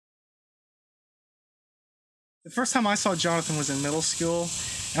The first time I saw Jonathan was in middle school,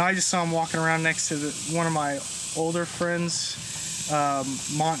 and I just saw him walking around next to one of my older friends,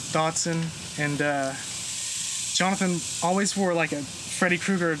 Mont Dotson, and Jonathan always wore like a Freddy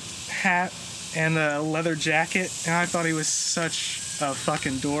Krueger hat and a leather jacket, and I thought he was such a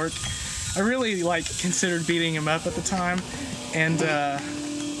fucking dork. I really considered beating him up at the time, and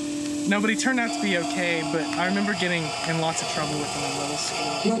no, but he turned out to be okay, but I remember getting in lots of trouble with him in middle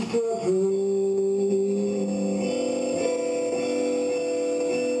school.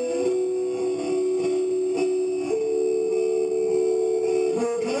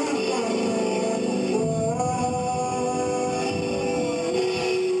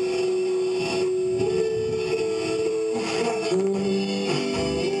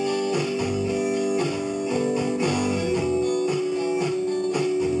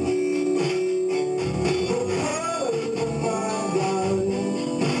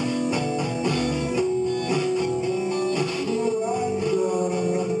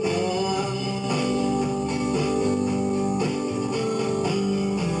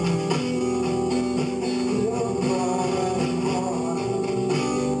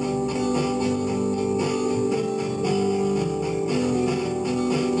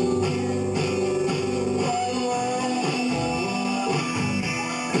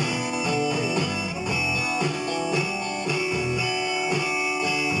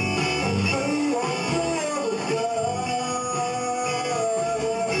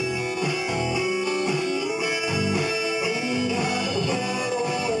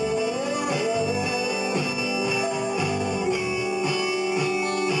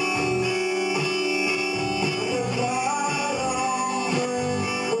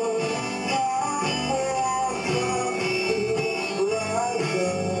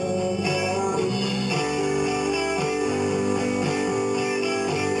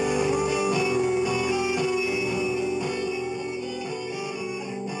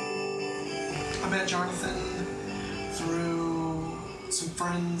 Jonathan through some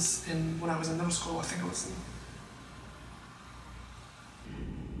friends when I was in middle school. I think it was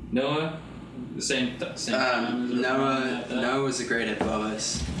Noah, the same time. Noah was a grade above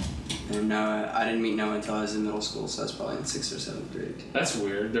us, and I didn't meet Noah until I was in middle school, so I was probably in 6th or 7th grade. That's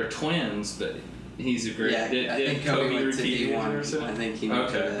weird. They're twins, but he's a grade. Yeah, I think Kobe went to D1. I think he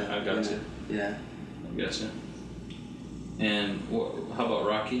moved to that. I got you. Yeah. I got you. And how about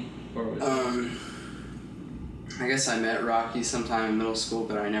Rocky? Where was he? I guess I met Rocky sometime in middle school,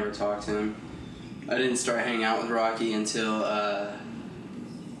 but I never talked to him. I didn't start hanging out with Rocky until,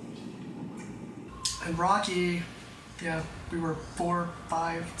 And Rocky, yeah, we were 4,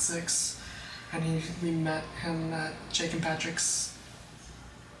 5, 6, and we met him at Jake and Patrick's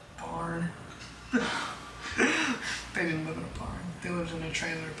barn. They didn't live in a barn. They lived in a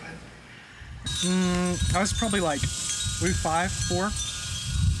trailer, but... I was probably maybe 4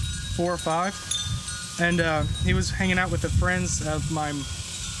 or 5. And he was hanging out with the friends of my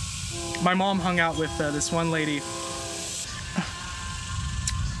mom hung out with this one lady.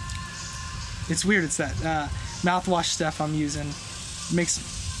 It's weird, it's that mouthwash stuff I'm using. It makes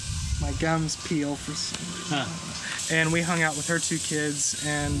my gums peel for some reason. And we hung out with her 2 kids,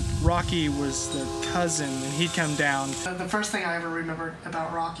 and Rocky was their cousin, and he'd come down. The first thing I ever remembered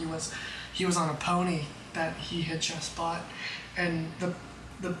about Rocky was he was on a pony that he had just bought, and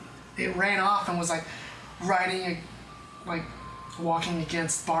it ran off and was riding walking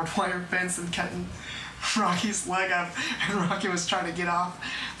against barbed wire fence and cutting Rocky's leg up, and Rocky was trying to get off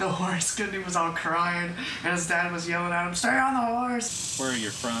the horse because he was all crying, and his dad was yelling at him, "Stay on the horse!" Where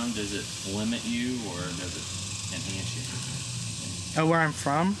you're from, does it limit you or does it enhance you? Where I'm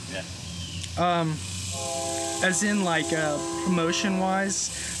from? Yeah. As in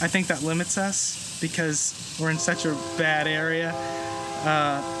promotion-wise, I think that limits us because we're in such a bad area.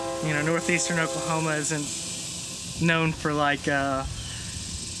 Northeastern Oklahoma isn't known for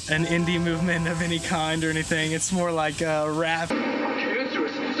an indie movement of any kind or anything. It's more like rap. So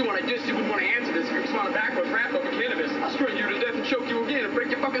when I guess you wouldn't want to answer this if you're smiling backwards, rap over cannabis. I'll strain you to death and choke you again and break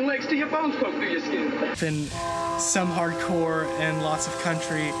your fucking legs till your bones poke through your skin. And some hardcore and lots of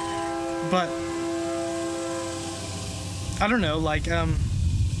country, but I don't know,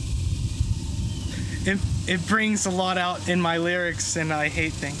 it brings a lot out in my lyrics, and I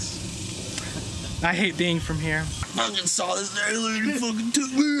hate things. I hate being from here. I just saw this alien and fucking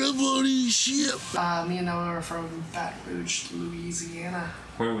took me up on his ship. Me and Noah are from Baton Rouge, Louisiana.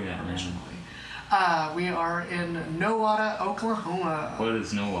 Where are we at originally? We are in Nowata, Oklahoma. What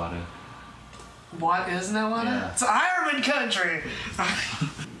is Nowata? What is Nowata? Yeah. It's Ironman country.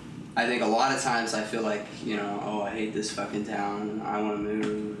 I think a lot of times I feel like, I hate this fucking town, I want to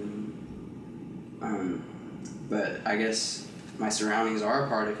move, and But I guess if my surroundings are a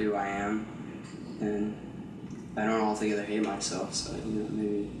part of who I am, then I don't altogether hate myself. So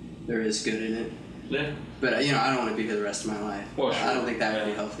maybe there is good in it. Yeah. But I don't want to be here the rest of my life. Well, sure. I don't think that would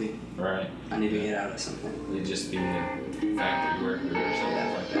be healthy. Right. I need to get out at some point. It'd just be the fact that you work here or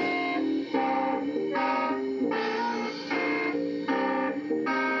something like that.